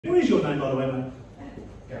What is your name, by the way, mate?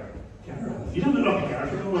 Gareth. Gareth. You don't look like a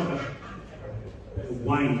Gareth, you look like a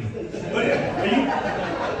Wayne. But yeah, are you?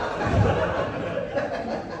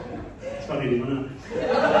 It's funny, isn't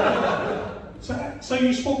it? So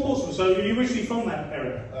you support Portsmouth, so are you originally from that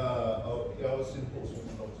area? I was in Portsmouth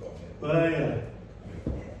for a long time. Well, yeah.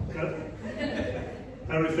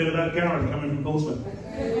 How do we feel about Gareth coming from Portsmouth?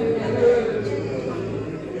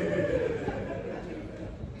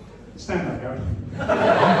 Stand up, Gareth.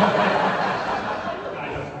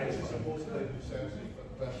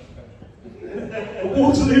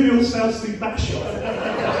 Waterloo South Sea back shot.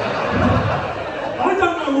 I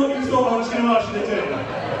don't know what you thought I was going to ask you to do.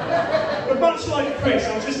 But much like Chris,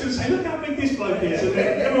 I was just going to say, look how big this bloke is, and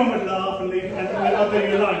then everyone would laugh and leave, and I'd leave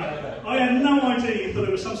you alone. I had no idea you thought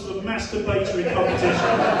it was some sort of masturbatory competition.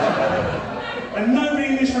 And nobody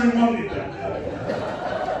in this room wanted that.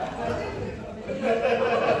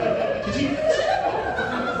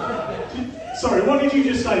 Sorry, what did you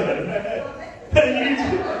just say, man?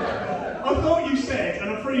 I thought you said, and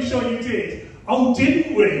I'm pretty sure you did, oh,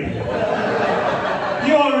 didn't we?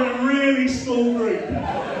 You are in a really small group.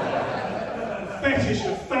 Fetish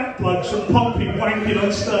of fat blokes and Pompey wanking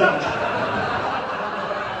on stage.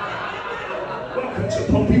 Welcome to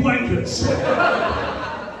Pompey Wankers.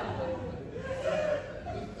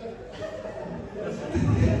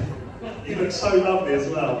 You look so lovely as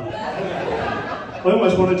well. I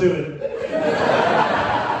almost want to do it.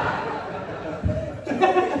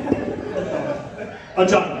 I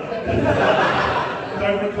don't.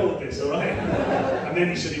 Don't record this, alright? And then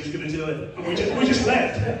he said he was going to do it. And we just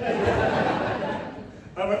left.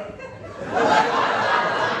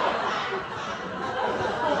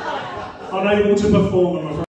 Unable to perform, I'm afraid.